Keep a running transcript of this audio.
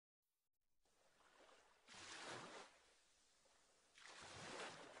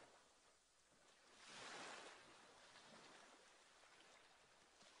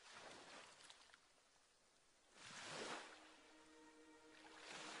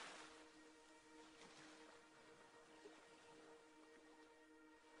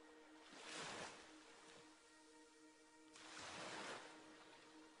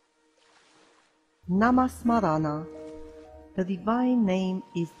Namasmarana. The divine name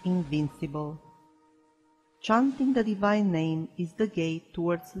is invincible. Chanting the divine name is the gate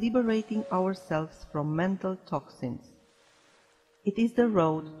towards liberating ourselves from mental toxins. It is the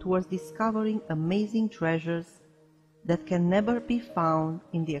road towards discovering amazing treasures that can never be found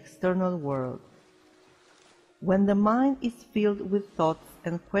in the external world. When the mind is filled with thoughts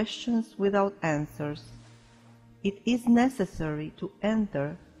and questions without answers, it is necessary to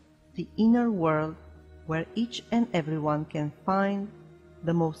enter the inner world where each and everyone can find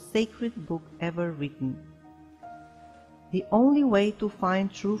the most sacred book ever written. The only way to find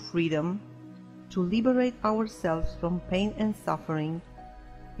true freedom, to liberate ourselves from pain and suffering,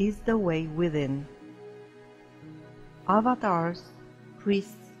 is the way within. Avatars,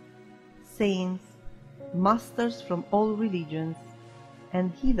 priests, saints, masters from all religions,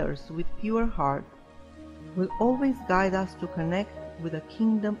 and healers with pure heart will always guide us to connect with a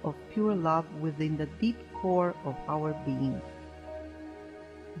kingdom of pure love within the deep core of our being.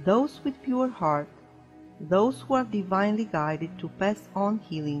 Those with pure heart, those who are divinely guided to pass on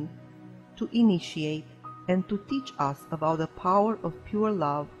healing, to initiate and to teach us about the power of pure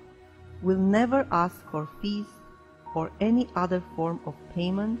love, will never ask for fees or any other form of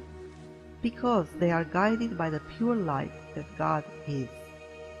payment, because they are guided by the pure light that God is,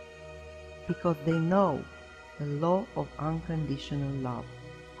 because they know the law of unconditional love.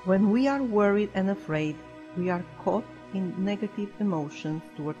 When we are worried and afraid, we are caught in negative emotions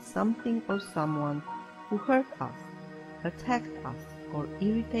towards something or someone who hurt us, attacked us, or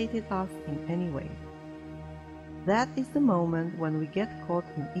irritated us in any way. That is the moment when we get caught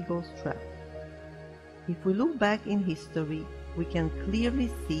in ego's trap. If we look back in history, we can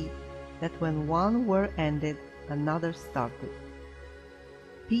clearly see that when one war ended, another started.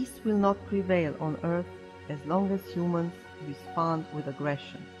 Peace will not prevail on earth as long as humans respond with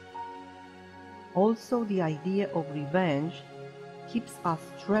aggression. Also, the idea of revenge keeps us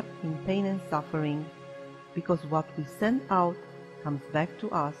trapped in pain and suffering, because what we send out comes back to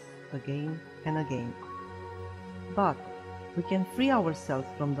us again and again. But we can free ourselves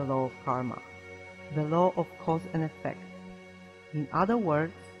from the law of karma, the law of cause and effect. In other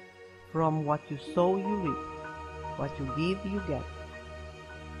words, from what you sow you reap, what you give you get.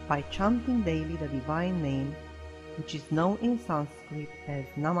 By chanting daily the divine name, which is known in Sanskrit as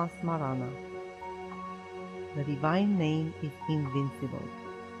Namasmarana. The divine name is invincible.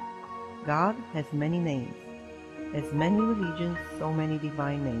 God has many names. As many religions, so many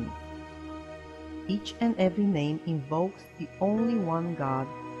divine names. Each and every name invokes the only one God,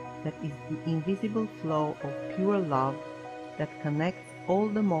 that is the invisible flow of pure love that connects all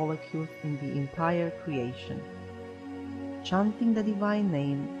the molecules in the entire creation. Chanting the divine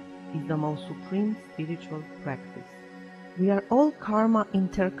name is the most supreme spiritual practice. We are all karma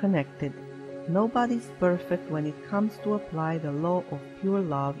interconnected. Nobody's perfect when it comes to apply the law of pure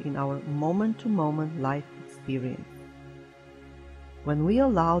love in our moment-to-moment life experience. When we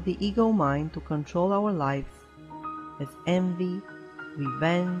allow the ego mind to control our lives, as envy,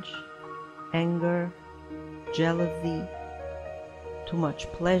 revenge, anger, jealousy, too much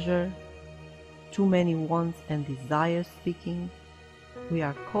pleasure, too many wants and desires speaking, we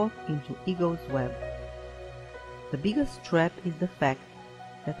are caught into ego's web. The biggest trap is the fact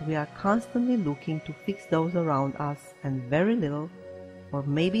that we are constantly looking to fix those around us and very little, or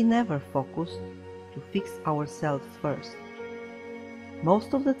maybe never, focused to fix ourselves first.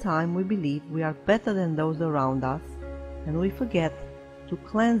 Most of the time we believe we are better than those around us, and we forget to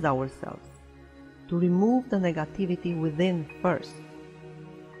cleanse ourselves, to remove the negativity within first.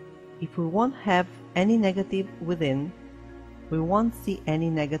 If we won't have any negative within, we won't see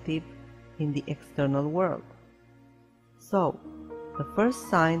any negative in the external world. So, the first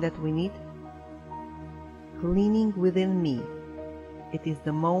sign that we need cleaning within me, it is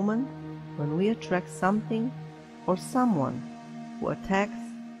the moment when we attract something or someone who attacks,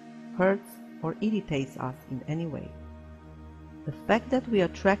 hurts, or irritates us in any way. The fact that we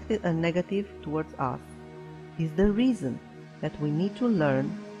attracted a negative towards us is the reason that we need to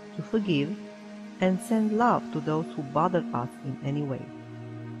learn to forgive and send love to those who bothered us in any way.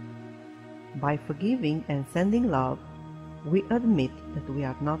 By forgiving and sending love, we admit that we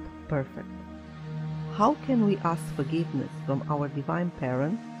are not perfect. How can we ask forgiveness from our Divine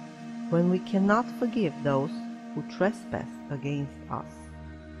Parent when we cannot forgive those who trespass against us?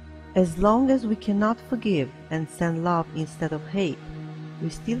 As long as we cannot forgive and send love instead of hate, we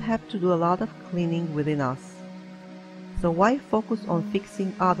still have to do a lot of cleaning within us. So why focus on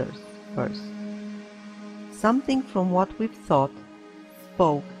fixing others first? Something from what we've thought,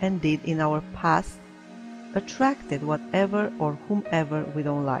 spoke, and did in our past attracted whatever or whomever we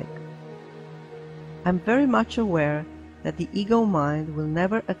don't like. I'm very much aware that the ego mind will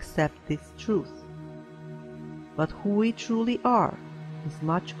never accept this truth. But who we truly are is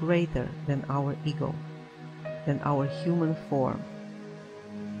much greater than our ego, than our human form.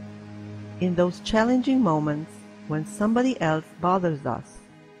 In those challenging moments when somebody else bothers us,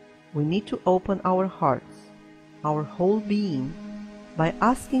 we need to open our hearts, our whole being, by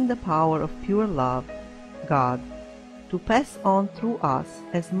asking the power of pure love, God, to pass on through us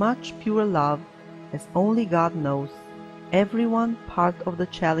as much pure love as only God knows everyone part of the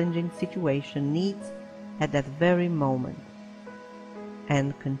challenging situation needs at that very moment,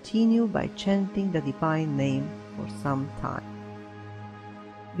 and continue by chanting the divine name for some time.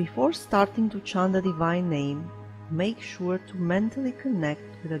 Before starting to chant the divine name, make sure to mentally connect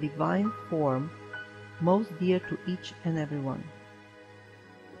with the divine form most dear to each and everyone.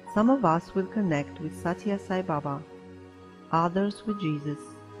 Some of us will connect with Satya Sai Baba, others with Jesus,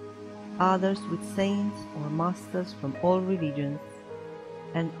 others with saints or masters from all religions,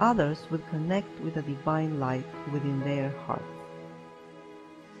 and others will connect with the divine light within their hearts.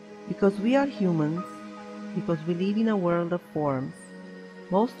 Because we are humans, because we live in a world of forms,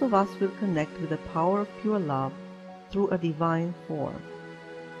 most of us will connect with the power of pure love through a divine form.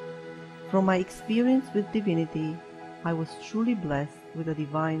 From my experience with divinity, I was truly blessed with a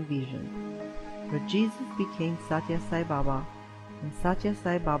divine vision, where Jesus became Satya Sai Baba, and Satya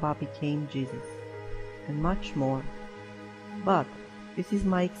Sai Baba became Jesus, and much more. But this is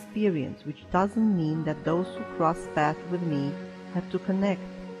my experience, which doesn't mean that those who cross paths with me have to connect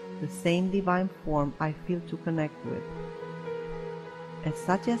the same divine form I feel to connect with. As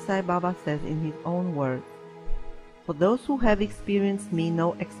Satya Sai Baba says in his own words, for those who have experienced me,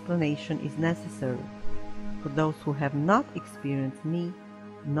 no explanation is necessary. For those who have not experienced me,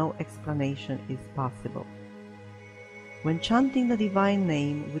 no explanation is possible. When chanting the divine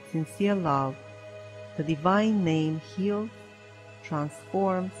name with sincere love, the divine name heals,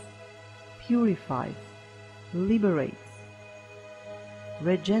 transforms, purifies, liberates,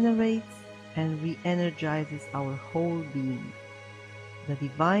 regenerates, and re-energizes our whole being. The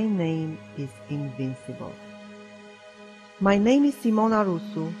divine name is invincible. My name is Simona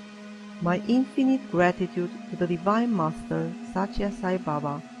Rusu. My infinite gratitude to the Divine Master Satya Sai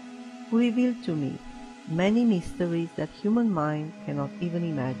Baba, who revealed to me many mysteries that human mind cannot even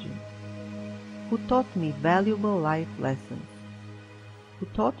imagine, who taught me valuable life lessons, who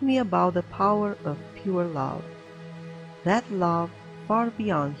taught me about the power of pure love, that love far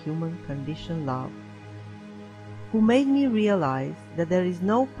beyond human conditioned love, who made me realize that there is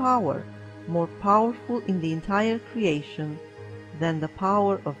no power more powerful in the entire creation than the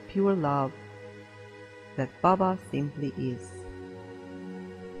power of pure love, that Baba simply is.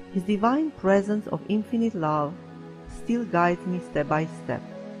 His divine presence of infinite love still guides me step by step.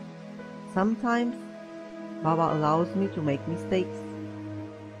 Sometimes Baba allows me to make mistakes.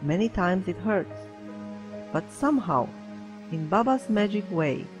 Many times it hurts. But somehow, in Baba's magic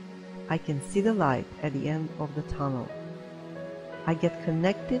way, I can see the light at the end of the tunnel. I get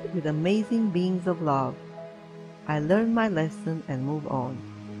connected with amazing beings of love. I learn my lesson and move on.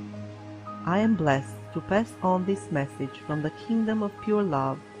 I am blessed to pass on this message from the kingdom of pure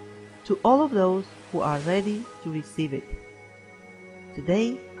love to all of those who are ready to receive it.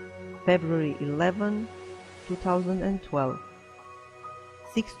 Today, February 11, 2012,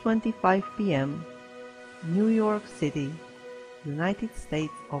 6:25 p.m., New York City, United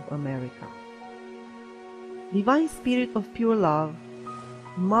States of America. Divine Spirit of pure love,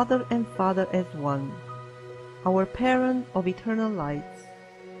 Mother and Father as one, our Parent of eternal lights,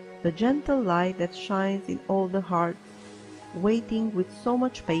 the gentle light that shines in all the hearts, waiting with so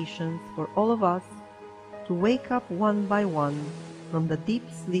much patience for all of us to wake up one by one from the deep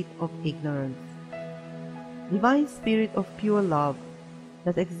sleep of ignorance. Divine Spirit of pure love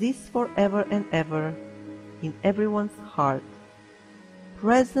that exists forever and ever in everyone's heart,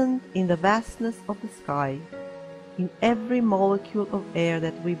 present in the vastness of the sky, in every molecule of air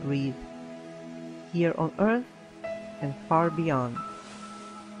that we breathe, here on earth and far beyond.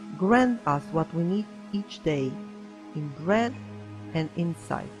 Grant us what we need each day, in bread and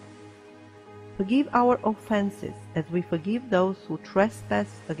insight. Forgive our offenses as we forgive those who trespass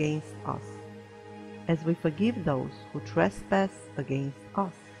against us, as we forgive those who trespass against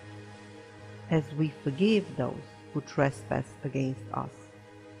us, as we forgive those who trespass against us.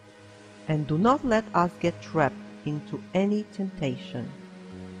 And do not let us get trapped into any temptation,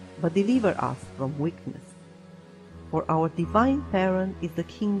 but deliver us from weakness. For our divine Parent is the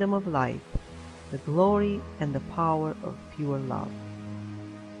kingdom of light, the glory and the power of pure love.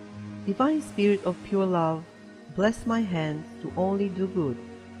 Divine Spirit of pure love, bless my hands to only do good.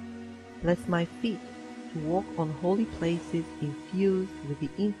 Bless my feet to walk on holy places infused with the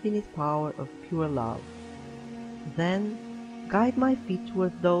infinite power of pure love. Then guide my feet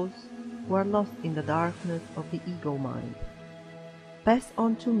toward those who are lost in the darkness of the ego mind. Pass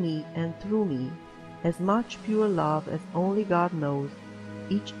on to me and through me as much pure love as only God knows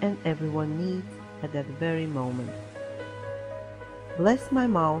each and everyone needs at that very moment. Bless my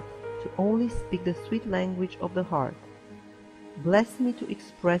mouth to only speak the sweet language of the heart. Bless me to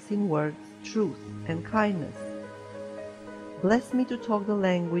express in words truth and kindness. Bless me to talk the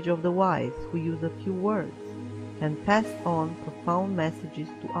language of the wise who use a few words and pass on profound messages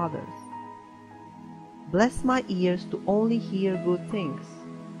to others. Bless my ears to only hear good things.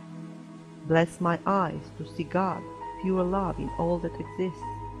 Bless my eyes to see God, pure love in all that exists.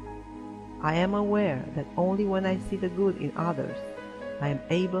 I am aware that only when I see the good in others, I am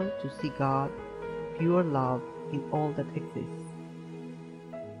able to see God, pure love in all that exists.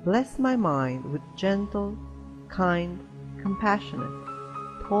 Bless my mind with gentle, kind, compassionate,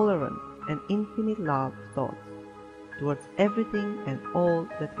 tolerant, and infinite love thoughts towards everything and all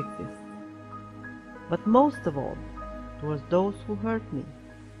that exists. But most of all, towards those who hurt me,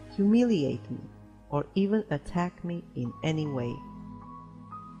 humiliate me, or even attack me in any way.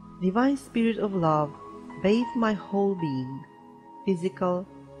 Divine Spirit of Love, bathe my whole being, physical,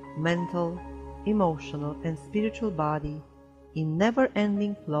 mental, emotional, and spiritual body in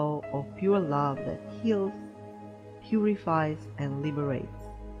never-ending flow of pure love that heals, purifies, and liberates.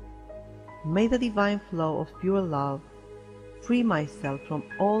 May the divine flow of pure love free myself from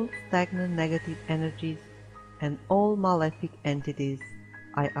all stagnant negative energies and all malefic entities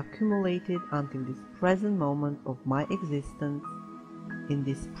I accumulated until this present moment of my existence in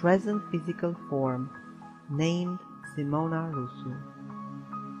this present physical form named Simona Rusu.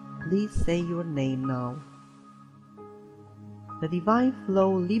 Please say your name now. The divine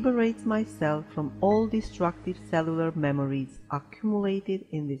flow liberates myself from all destructive cellular memories accumulated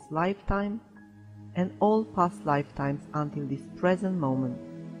in this lifetime and all past lifetimes until this present moment,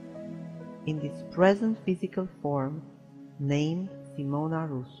 in this present physical form named Simona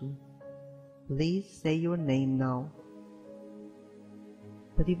Rusu. Please say your name now.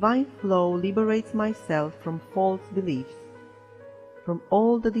 The divine flow liberates myself from false beliefs, from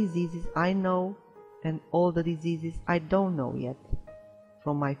all the diseases I know and all the diseases I don't know yet,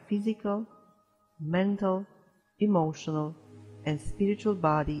 from my physical, mental, emotional, and spiritual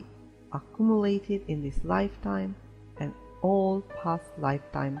body accumulated in this lifetime and all past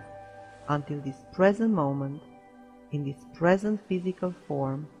lifetimes until this present moment, in this present physical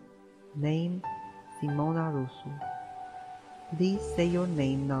form named Simona Rusu. Please say your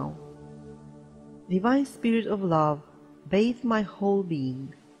name now. Divine Spirit of Love, bathe my whole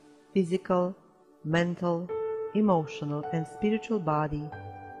being, physical, mental, emotional, and spiritual body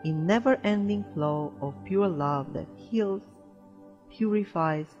in never-ending flow of pure love that heals,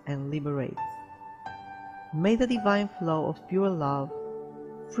 purifies, and liberates. May the divine flow of pure love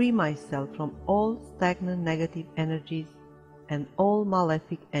free myself from all stagnant negative energies and all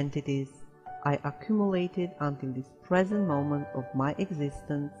malefic entities I accumulated until this present moment of my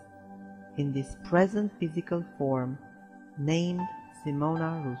existence in this present physical form named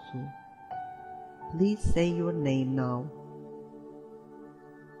Simona Rusu. Please say your name now.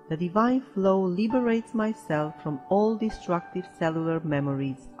 The divine flow liberates myself from all destructive cellular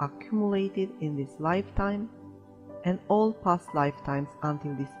memories accumulated in this lifetime and all past lifetimes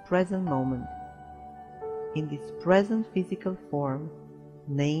until this present moment, in this present physical form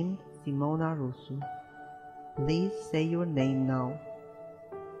named Simona Rusu. Please say your name now.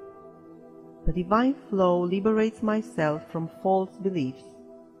 The divine flow liberates myself from false beliefs,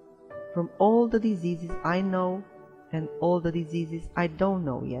 from all the diseases I know and all the diseases I don't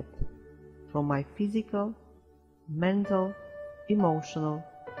know yet, from my physical, mental, emotional,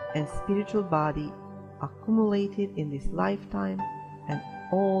 and spiritual body accumulated in this lifetime and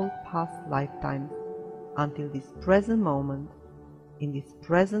all past lifetimes until this present moment, in this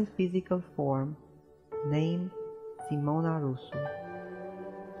present physical form named Simona Rusu.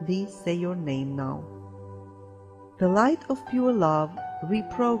 Please say your name now. The light of pure love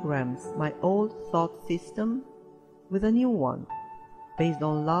reprograms my old thought system with a new one, based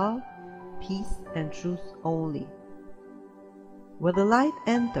on love, peace, and truth only. Where the light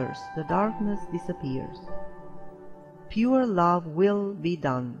enters, the darkness disappears. Pure love will be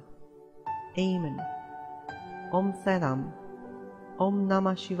done. Amen. Om Saram. Om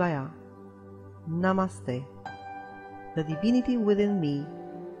Namah Shivaya. Namaste. The divinity within me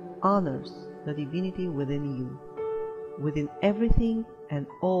honors the divinity within you, within everything and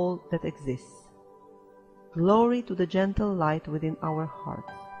all that exists. Glory to the gentle light within our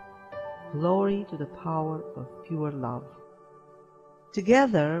hearts. Glory to the power of pure love.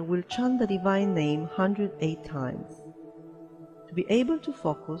 Together we'll chant the divine name 108 times. To be able to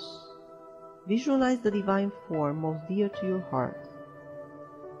focus, visualize the divine form most dear to your heart.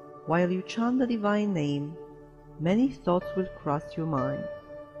 While you chant the divine name, many thoughts will cross your mind.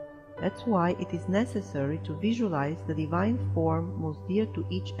 That's why it is necessary to visualize the divine form most dear to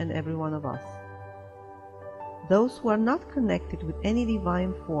each and every one of us. Those who are not connected with any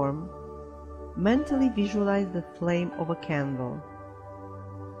divine form, mentally visualize the flame of a candle.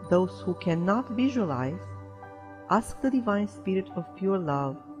 Those who cannot visualize, ask the Divine Spirit of pure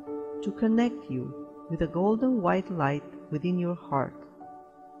love to connect you with a golden white light within your heart.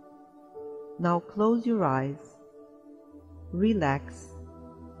 Now close your eyes, relax,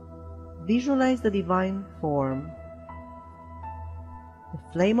 visualize the divine form,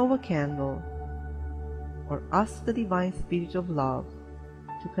 the flame of a candle, or ask the Divine Spirit of love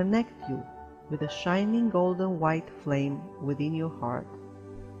to connect you with a shining golden white flame within your heart.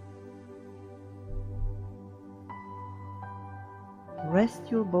 Rest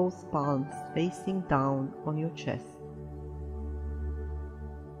your both palms facing down on your chest.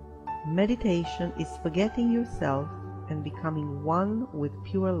 Meditation is forgetting yourself and becoming one with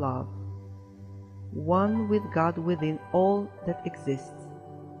pure love, one with God within all that exists.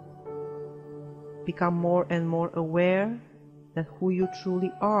 Become more and more aware that who you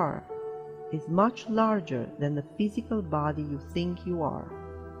truly are is much larger than the physical body you think you are.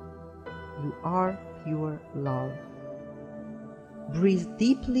 You are pure love. Breathe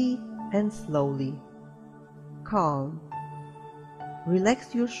deeply and slowly. Calm.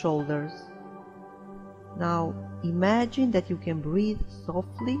 Relax your shoulders. Now imagine that you can breathe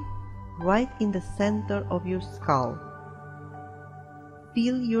softly right in the center of your skull.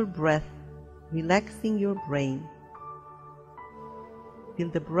 Feel your breath relaxing your brain. Feel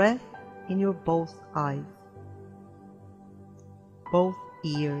the breath in your both eyes, both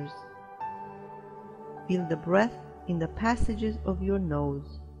ears. Feel the breath in the passages of your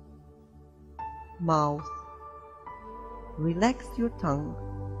nose, mouth. Relax your tongue.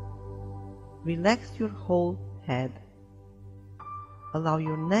 Relax your whole head. Allow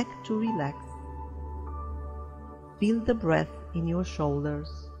your neck to relax. Feel the breath in your shoulders.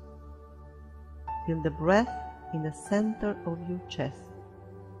 Feel the breath in the center of your chest.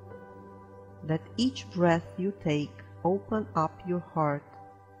 Let each breath you take open up your heart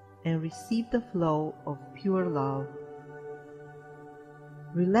and receive the flow of pure love.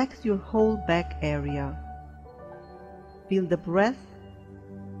 Relax your whole back area. Feel the breath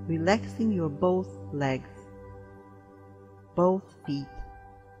relaxing your both legs, both feet.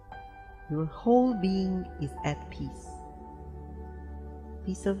 Your whole being is at peace.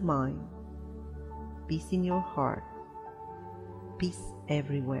 Peace of mind, peace in your heart, peace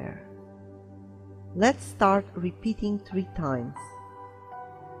everywhere. Let's start repeating 3 times.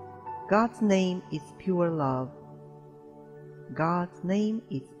 God's name is pure love. God's name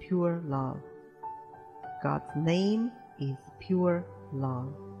is pure love. God's name is pure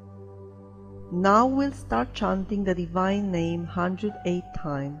love. Now we'll start chanting the divine name 108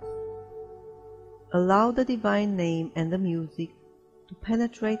 times. Allow the divine name and the music to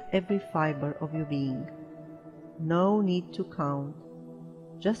penetrate every fiber of your being. No need to count.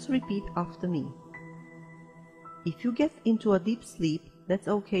 Just repeat after me. If you get into a deep sleep, that's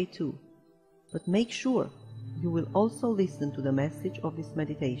okay too, but make sure you will also listen to the message of this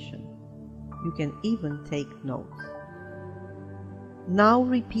meditation. You can even take notes. Now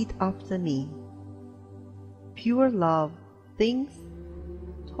repeat after me. Pure love thinks,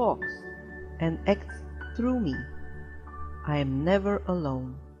 talks, and acts through me. I am never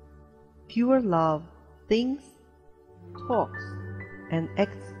alone. Pure love thinks, talks, and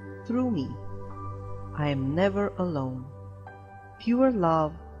acts through me. I am never alone. Pure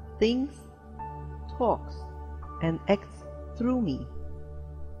love thinks, talks, and acts through me.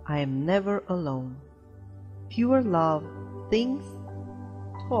 I am never alone. Pure love thinks,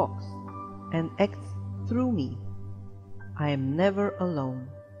 talks, and acts through me. I am never alone.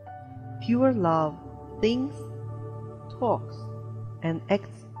 Pure love thinks, talks, and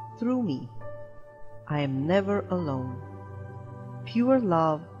acts through me. I am never alone. Pure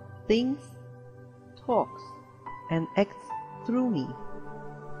love thinks, talks, and acts through me.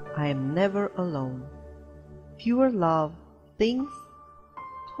 I am never alone. Pure love thinks,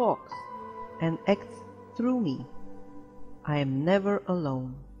 talks, and acts through me. I am never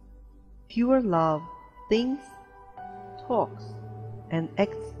alone. Pure love thinks, talks, and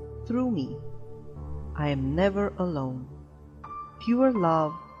acts through me. I am never alone. Pure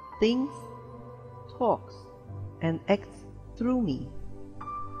love thinks, talks, and acts through me.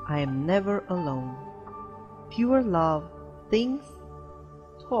 I am never alone. Pure love thinks,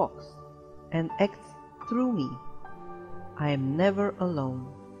 talks, and acts through me. I am never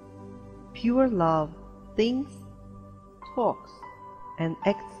alone. Pure love thinks, talks, and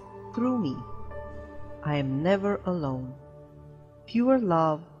acts through me. I am never alone. Pure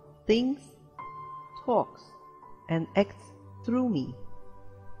love thinks, talks, and acts through me.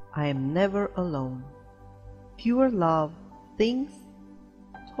 I am never alone. Pure love thinks,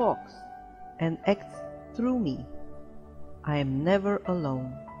 talks, and acts through me. I am never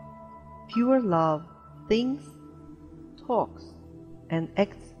alone. Pure love thinks, talks, and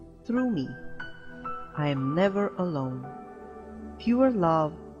acts through me. I am never alone. Pure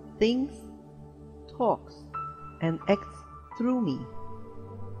love thinks, talks, and acts through me.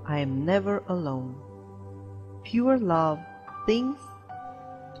 I am never alone. Pure love thinks,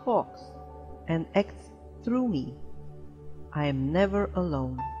 talks, and acts through me. I am never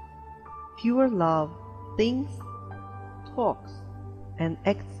alone. Pure love thinks, talks, and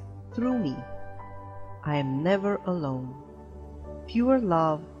acts through me. I am never alone. Pure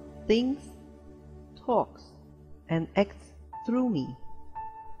love thinks, talks, and acts through me.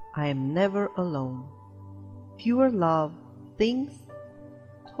 I am never alone. Pure love thinks,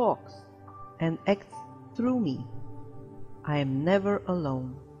 talks, and acts through me. I am never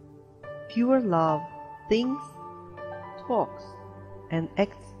alone. Pure love thinks, talks, and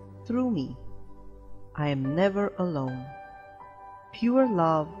acts through me. I am never alone. Pure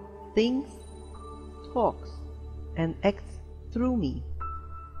love thinks, talks, and acts through me.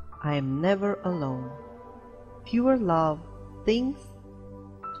 I am never alone. Pure love thinks,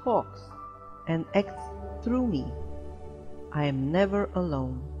 talks, and acts through me. I am never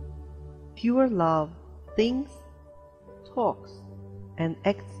alone. Pure love thinks, talks, and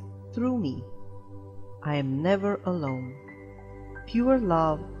acts through me. I am never alone. Pure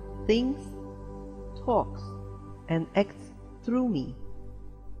love thinks, talks, and acts through me.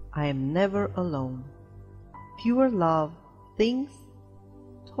 I am never alone. Pure love thinks,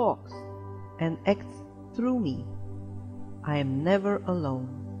 talks, and acts through me. I am never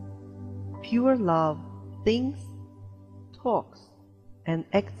alone. Pure love thinks, talks, and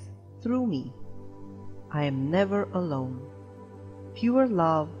acts through me. I am never alone. Pure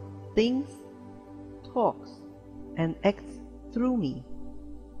love thinks, talks, and acts through me.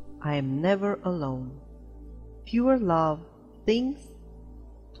 I am never alone. Pure love thinks,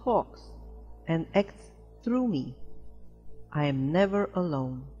 talks, and acts through me. I am never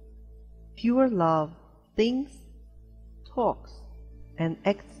alone. Pure love thinks, talks, and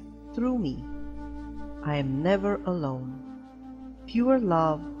acts through me. I am never alone. Pure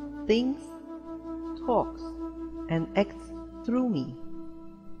love thinks, talks, and acts through me.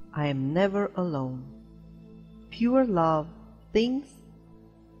 I am never alone. Pure love thinks,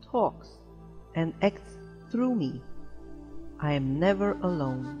 talks, and acts through me. I am never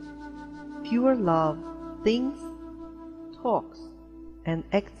alone. Pure love thinks, talks, and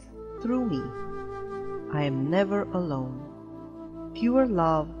acts through me. I am never alone. Pure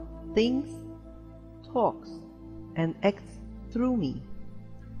love thinks, talks, and acts through me.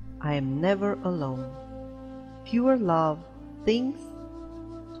 I am never alone. Pure love thinks,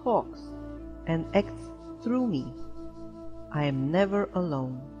 talks, and acts through me. I am never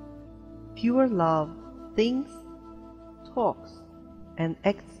alone. Pure love thinks, talks, and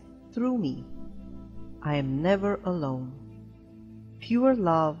acts through me. I am never alone. Pure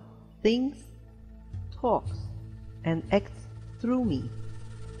love thinks, talks, and acts through me.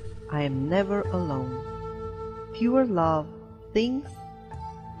 I am never alone. Pure love thinks,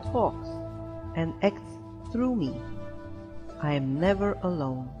 talks, and acts through me. I am never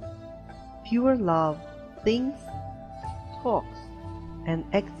alone. Pure love thinks, talks, and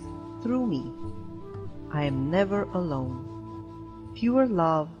acts through me. I am never alone. Pure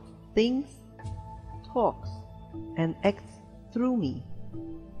love thinks, talks, and acts through me.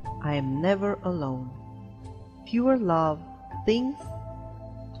 I am never alone. Pure love thinks,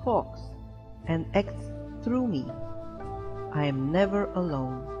 talks, and acts through me. I am never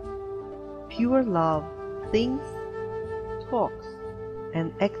alone. Pure love thinks, talks,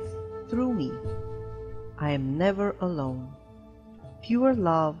 and acts through me. I am never alone. Pure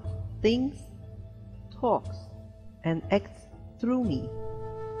love thinks, talks, and acts through me.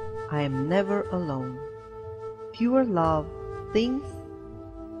 I am never alone. Pure love thinks,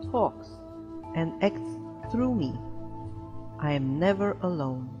 talks, and acts through me. I am never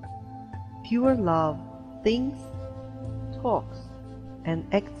alone. Pure love thinks, talks, and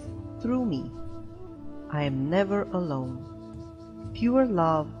acts through me. I am never alone. Pure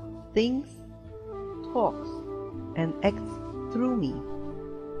love thinks, talks, and acts through me.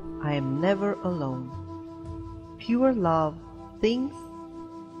 I am never alone. Pure love thinks,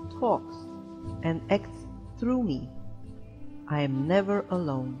 talks, and acts through me. I am never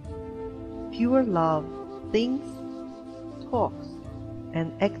alone. Pure love thinks, talks,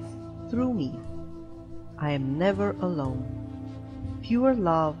 and acts through me. I am never alone. Pure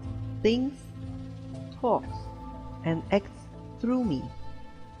love thinks, talks, and acts through me.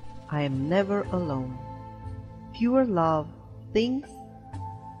 I am never alone. Pure love thinks,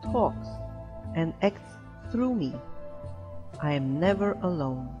 talks, and acts through me. I am never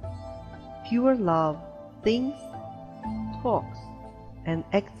alone. Pure love thinks, talks, and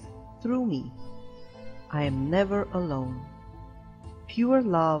acts through me. I am never alone. Pure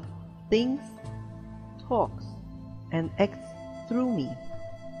love thinks, talks, and acts through me.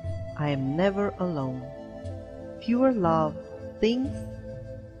 I am never alone. Pure love thinks,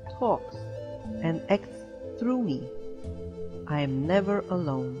 talks, and acts through me. I am never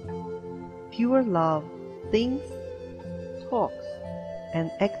alone. Pure love thinks, talks,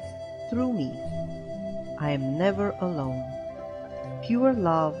 and acts through me. I am never alone. Pure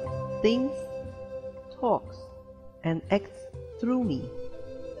love thinks, talks, and acts through me.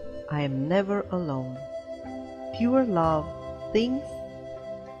 I am never alone. Pure love thinks,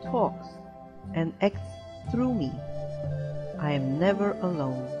 talks, and acts through me. I am never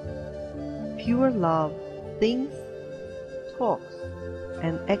alone. Pure love thinks, talks,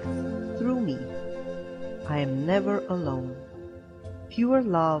 and acts through me. I am never alone. Pure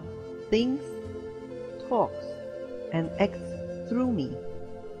love thinks, talks, and acts through me.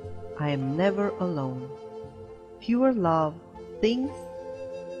 I am never alone. Pure love thinks,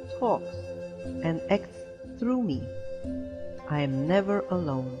 talks, and acts through me. I am never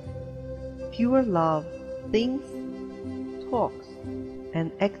alone. Pure love thinks, talks,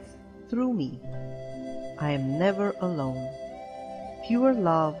 and acts through me. I am never alone. Pure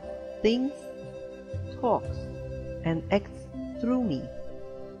love thinks, talks, and acts through me.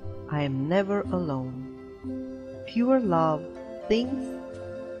 I am never alone. Pure love thinks,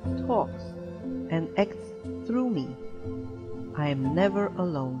 talks, and acts through me. I am never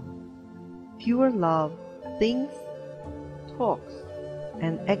alone. Pure love thinks, talks,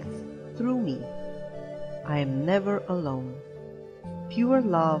 and acts through me. I am never alone. Pure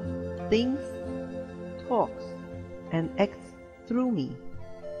love thinks, talks, and acts through me.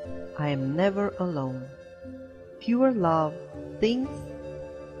 I am never alone. Pure love thinks,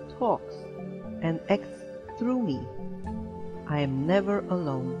 talks, and acts through me. I am never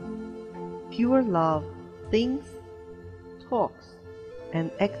alone. Pure love thinks, talks,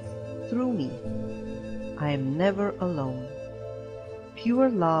 and acts through me. I am never alone.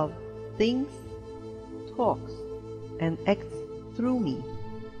 Pure love thinks, talks, and acts through me.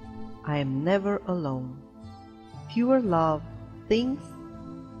 I am never alone. Pure love thinks,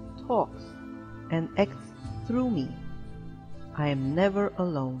 talks, and acts through me. I am never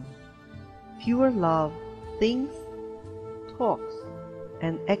alone. Pure love thinks, talks,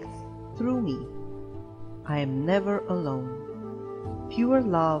 and acts through me. I am never alone. Pure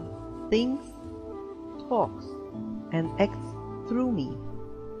love thinks, talks, and acts through me.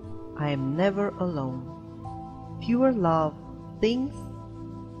 I am never alone. Pure love thinks,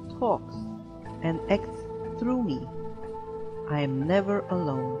 talks, and acts through me. I am never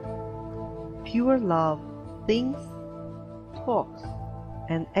alone. Pure love thinks, talks,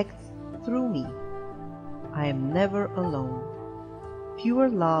 and acts through me. I am never alone. Pure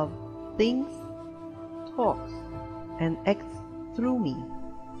love thinks, talks, and acts through me.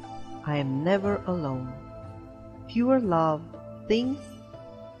 I am never alone. Pure love thinks,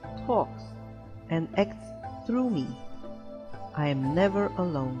 talks, and acts through me. I am never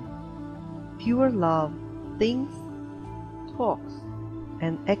alone. Pure love thinks, talks,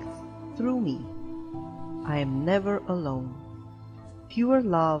 and acts through me. I am never alone. Pure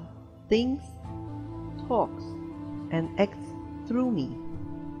love thinks, talks, and acts through me.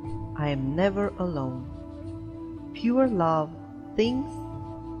 I am never alone. Pure love thinks,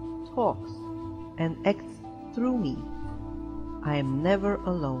 talks, and acts through me. I am never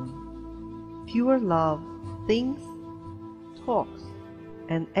alone. Pure love thinks, talks,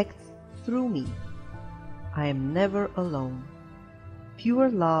 and acts through me. I am never alone. Pure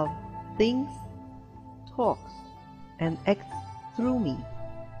love thinks, talks, and acts through me.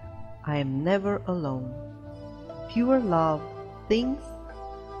 I am never alone. Pure love thinks,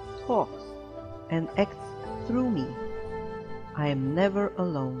 talks, and acts through me. I am never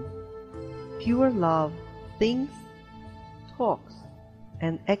alone. Pure love thinks, talks,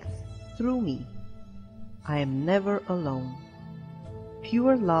 and acts through me. I am never alone.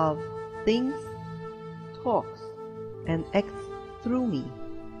 Pure love thinks, talks, and acts through me.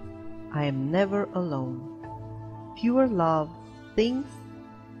 I am never alone. Pure love thinks,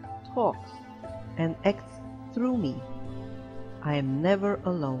 talks, and acts through me. I am never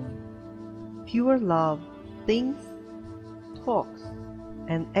alone. Pure love thinks, talks,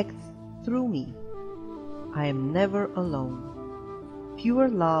 and acts through me. I am never alone. Pure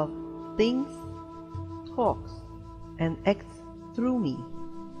love thinks, talks, and acts through me.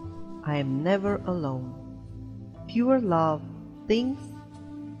 I am never alone. Pure love thinks,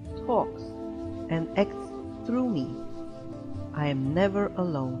 talks, and acts through me. I am never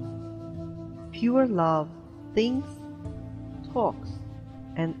alone. Pure love thinks, talks,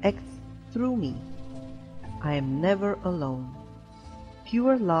 and acts through me. I am never alone.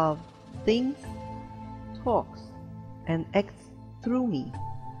 Pure love thinks, talks, and acts through me.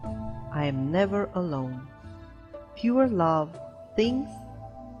 I am never alone. Pure love thinks,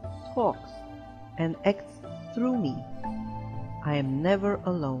 talks, and acts through me. I am never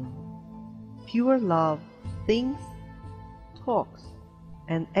alone. Pure love thinks, talks,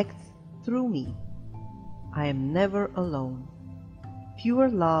 and acts through me. I am never alone. Pure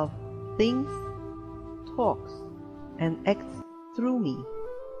love thinks, talks, and acts through me.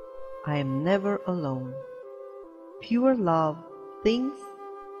 I am never alone. Pure love thinks,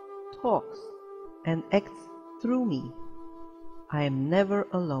 talks, and acts through me. I am never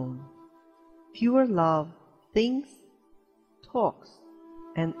alone. Pure love thinks, talks,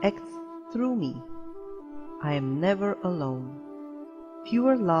 and acts through me. I am never alone.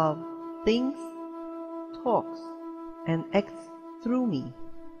 Pure love thinks, talks, and acts through me.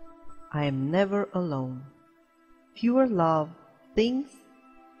 I am never alone. Pure love thinks,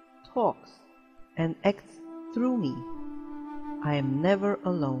 talks, and acts through me. I am never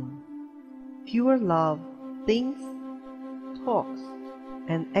alone. Pure love thinks, talks,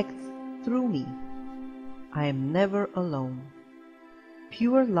 and acts through me. I am never alone.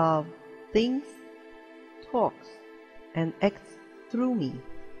 Pure love thinks, talks, and acts through me.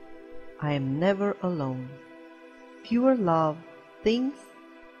 I am never alone. Pure love thinks,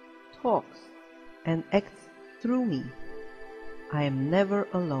 talks, and acts through me. I am never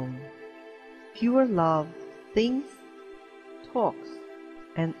alone. Pure love thinks, talks,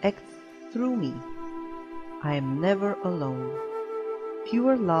 and acts through me. I am never alone.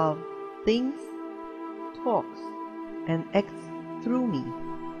 Pure love thinks, talks, and acts through me.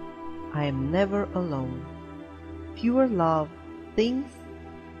 I am never alone. Pure love thinks,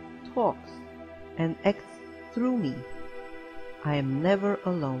 talks, and acts through me. I am never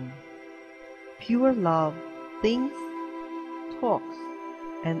alone. Pure love thinks, talks,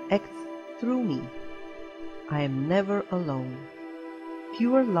 and acts through me. I am never alone.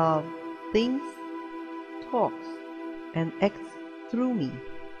 Pure love thinks, talks, and acts through me.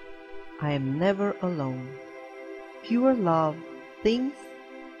 I am never alone. Pure love thinks,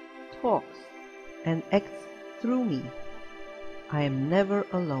 talks, and acts through me. I am never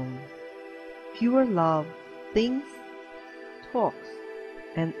alone. Pure love thinks, talks,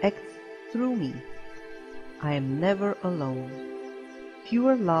 and acts through me. I am never alone.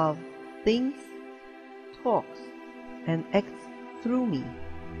 Pure love thinks, talks, and acts through me.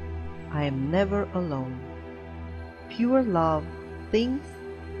 I am never alone. Pure love thinks,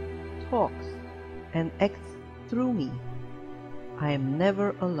 talks, and acts through me. I am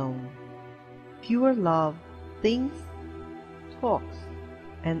never alone. Pure love thinks, talks,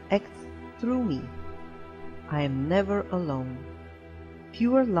 and acts through me. I am never alone.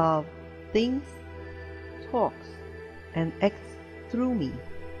 Pure love thinks, talks, and acts through me.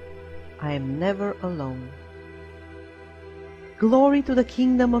 I am never alone. Glory to the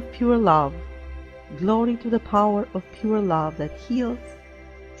kingdom of pure love. Glory to the power of pure love that heals,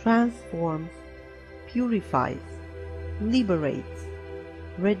 transforms, purifies, liberates,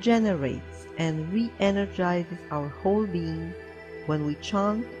 regenerates, and re-energizes our whole being when we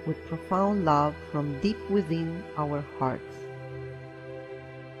chant with profound love from deep within our hearts.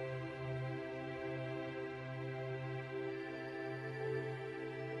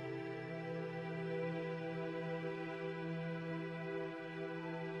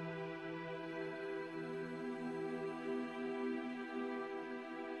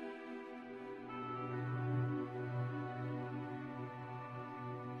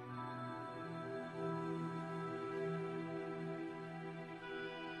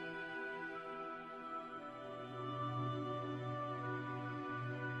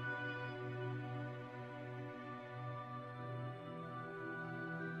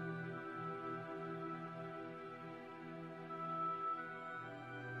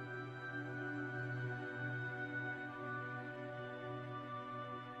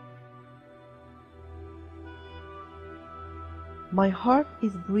 My heart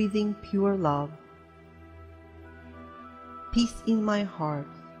is breathing pure love. Peace in my heart.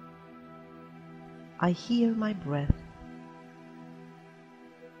 I hear my breath.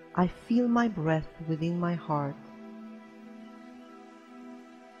 I feel my breath within my heart.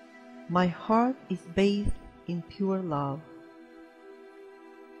 My heart is bathed in pure love.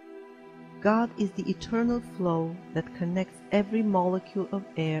 God is the eternal flow that connects every molecule of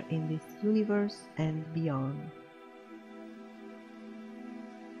air in this universe and beyond.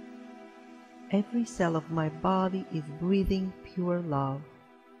 Every cell of my body is breathing pure love.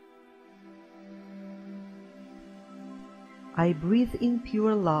 I breathe in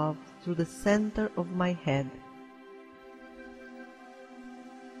pure love through the center of my head.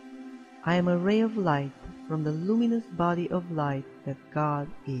 I am a ray of light from the luminous body of light that God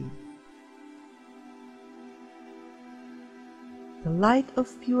is. The light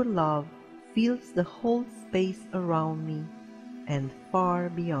of pure love fills the whole space around me and far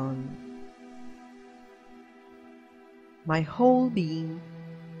beyond. My whole being,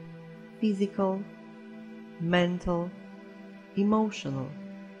 physical, mental, emotional,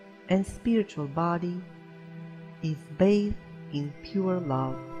 and spiritual body is bathed in pure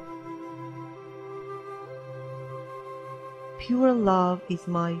love. Pure love is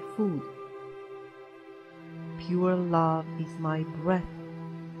my food. Pure love is my breath.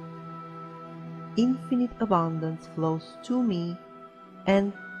 Infinite abundance flows to me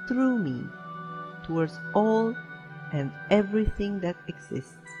and through me towards all and everything that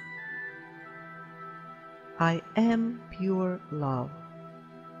exists. I am pure love.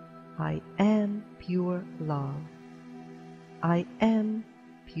 I am pure love. I am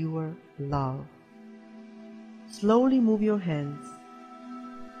pure love. Slowly move your hands.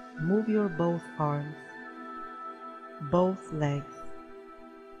 Move your both arms, both legs.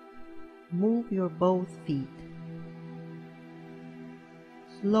 Move your both feet.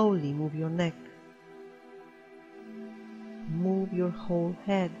 Slowly move your neck. Move your whole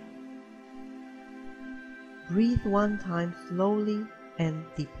head. Breathe one time slowly and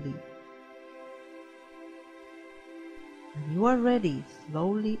deeply. When you are ready,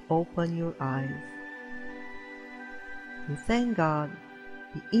 slowly open your eyes. We thank God,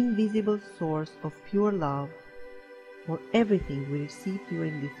 the invisible source of pure love, for everything we received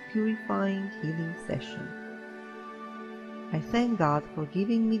during this purifying healing session. I thank God for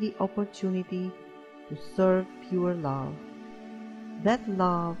giving me the opportunity to serve pure love, that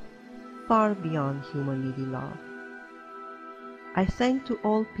love far beyond human needy love. I thank to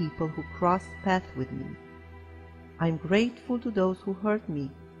all people who crossed paths with me. I am grateful to those who hurt me,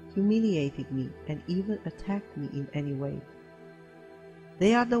 humiliated me, and even attacked me in any way.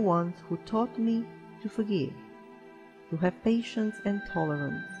 They are the ones who taught me to forgive, to have patience and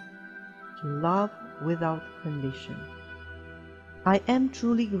tolerance, to love without condition. I am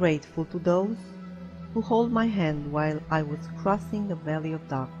truly grateful to those who hold my hand while I was crossing the valley of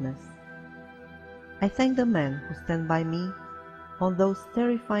darkness. I thank the men who stand by me on those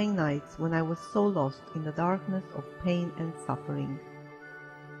terrifying nights when I was so lost in the darkness of pain and suffering.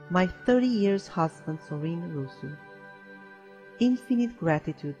 My 30 years husband Sorin Rusu. Infinite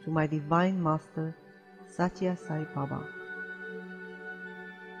gratitude to my Divine Master Satya Sai Baba.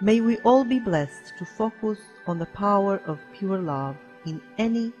 May we all be blessed to focus on the power of pure love in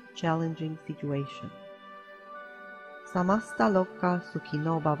any challenging situation. Samasta Loka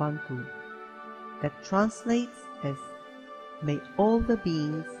Sukhino Bhavantu, that translates as may all the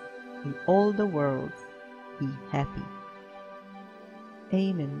beings in all the worlds be happy.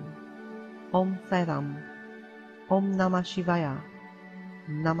 Amen. Om Sai Ram. Om Namah Shivaya.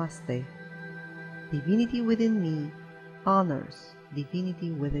 Namaste. Divinity within me honors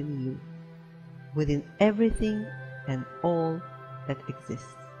divinity within you, within everything and all that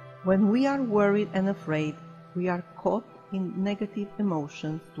exists. When we are worried and afraid, we are caught in negative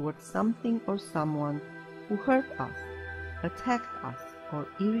emotions towards something or someone who hurt us, attacked us, or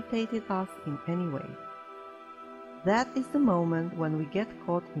irritated us in any way. That is the moment when we get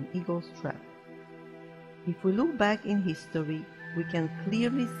caught in ego's trap. If we look back in history, we can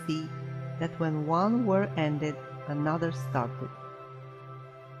clearly see that when one war ended, another started.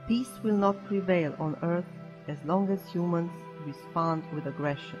 Peace will not prevail on earth as long as humans respond with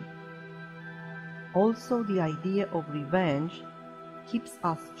aggression. Also, the idea of revenge keeps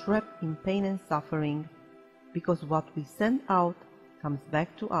us trapped in pain and suffering, because what we send out comes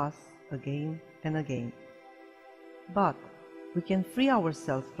back to us again and again. But we can free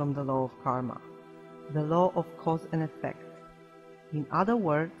ourselves from the law of karma, the law of cause and effect. In other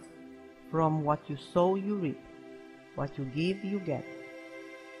words, from what you sow you reap, what you give you get.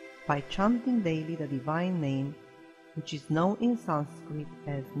 By chanting daily the divine name, which is known in Sanskrit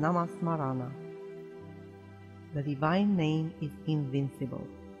as Namasmarana. The divine name is invincible.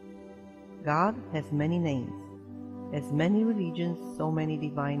 God has many names. As many religions, so many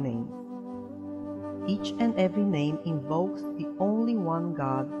divine names. Each and every name invokes the only one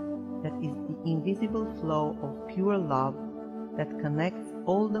God that is the invisible flow of pure love that connects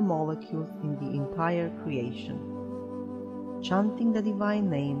all the molecules in the entire creation. Chanting the divine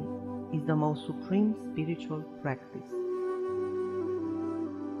name is the most supreme spiritual practice.